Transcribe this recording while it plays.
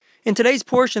In today's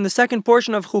portion, the second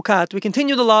portion of Chukat, we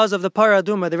continue the laws of the Parah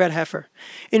Aduma, the red heifer.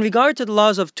 In regard to the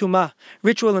laws of Tumah,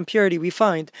 ritual impurity, we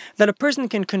find that a person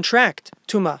can contract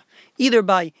Tumah, either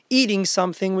by eating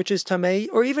something which is Tameh,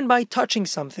 or even by touching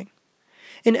something.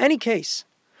 In any case,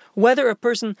 whether a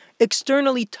person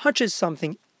externally touches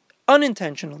something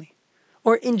unintentionally,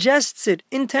 or ingests it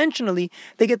intentionally,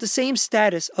 they get the same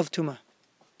status of Tumah.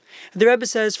 The Rebbe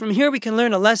says, from here we can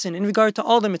learn a lesson in regard to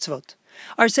all the mitzvot.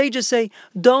 Our sages say,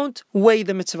 don't weigh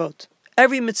the mitzvot.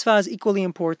 Every mitzvah is equally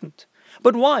important.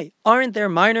 But why? Aren't there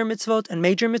minor mitzvot and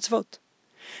major mitzvot?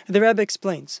 The Rebbe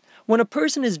explains, when a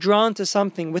person is drawn to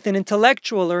something with an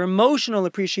intellectual or emotional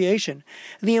appreciation,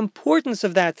 the importance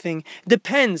of that thing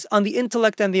depends on the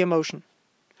intellect and the emotion.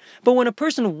 But when a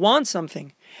person wants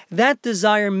something, that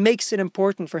desire makes it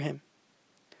important for him.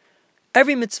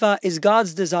 Every mitzvah is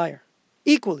God's desire,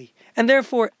 equally, and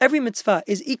therefore every mitzvah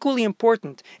is equally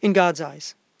important in God's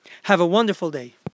eyes. Have a wonderful day.